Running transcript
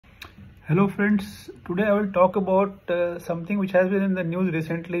Hello friends, today I will talk about something which has been in the news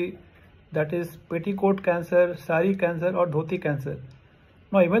recently, that is petticoat cancer, saree cancer or dhoti cancer.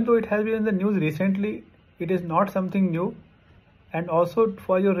 Now even though it has been in the news recently, it is not something new, and also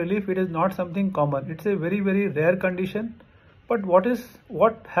for your relief it is not something common. It's a very rare condition. But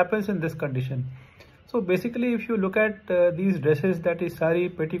what happens in this condition? So basically if you look at these dresses, that is saree,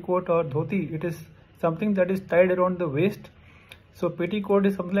 petticoat or dhoti, it is something that is tied around the waist. So petticoat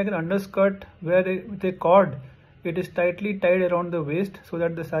is something like an underskirt where with a cord it is tightly tied around the waist so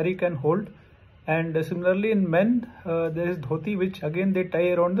that the saree can hold. And similarly in men there is dhoti, which again they tie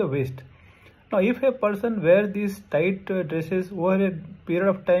around the waist. Now if a person wears these tight dresses over a period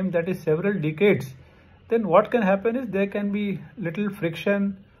of time, that is several decades, then what can happen is there can be little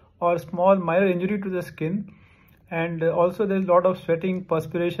friction or small minor injury to the skin. And also there is a lot of sweating,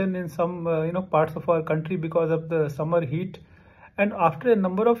 perspiration in some parts of our country because of the summer heat. And after a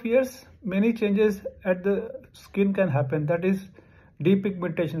number of years, many changes at the skin can happen. That is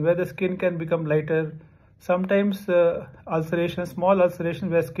depigmentation, where the skin can become lighter. Sometimes ulceration, small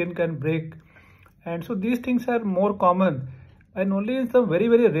ulceration where skin can break. And so these things are more common. And only in some very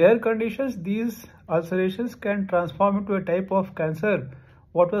rare conditions, these ulcerations can transform into a type of cancer.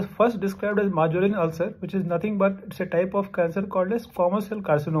 What was first described as margarine ulcer, which is nothing but it's a type of cancer called as squamous cell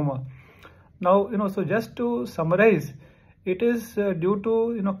carcinoma. Now, so just to summarize, it is due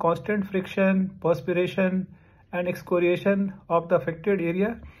to constant friction, perspiration and excoriation of the affected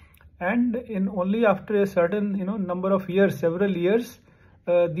area, and in only after a certain number of years, several years,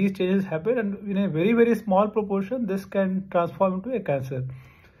 these changes happen, and in a very small proportion this can transform into a cancer.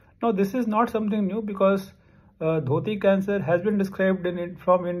 Now this is not something new, because dhoti cancer has been described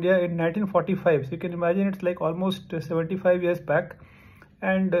from India in 1945. So you can imagine it's like almost 75 years back,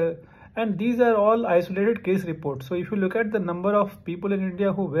 and these are all isolated case reports. So if you look at the number of people in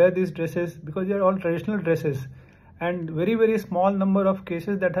India who wear these dresses, because they are all traditional dresses, and very small number of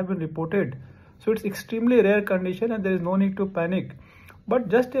cases that have been reported, so it's extremely rare condition and there is no need to panic. But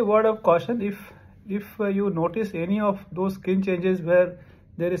just a word of caution, if you notice any of those skin changes where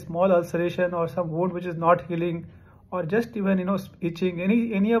there is small ulceration or some wound which is not healing, or just even itching,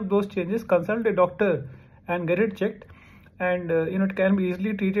 any of those changes, consult a doctor and get it checked. And it can be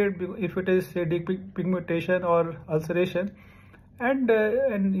easily treated if it is a depigmentation or ulceration,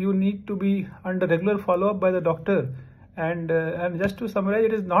 and you need to be under regular follow-up by the doctor. And just to summarize,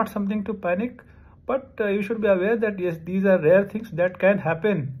 it is not something to panic, but you should be aware that yes, these are rare things that can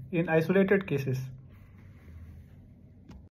happen in isolated cases.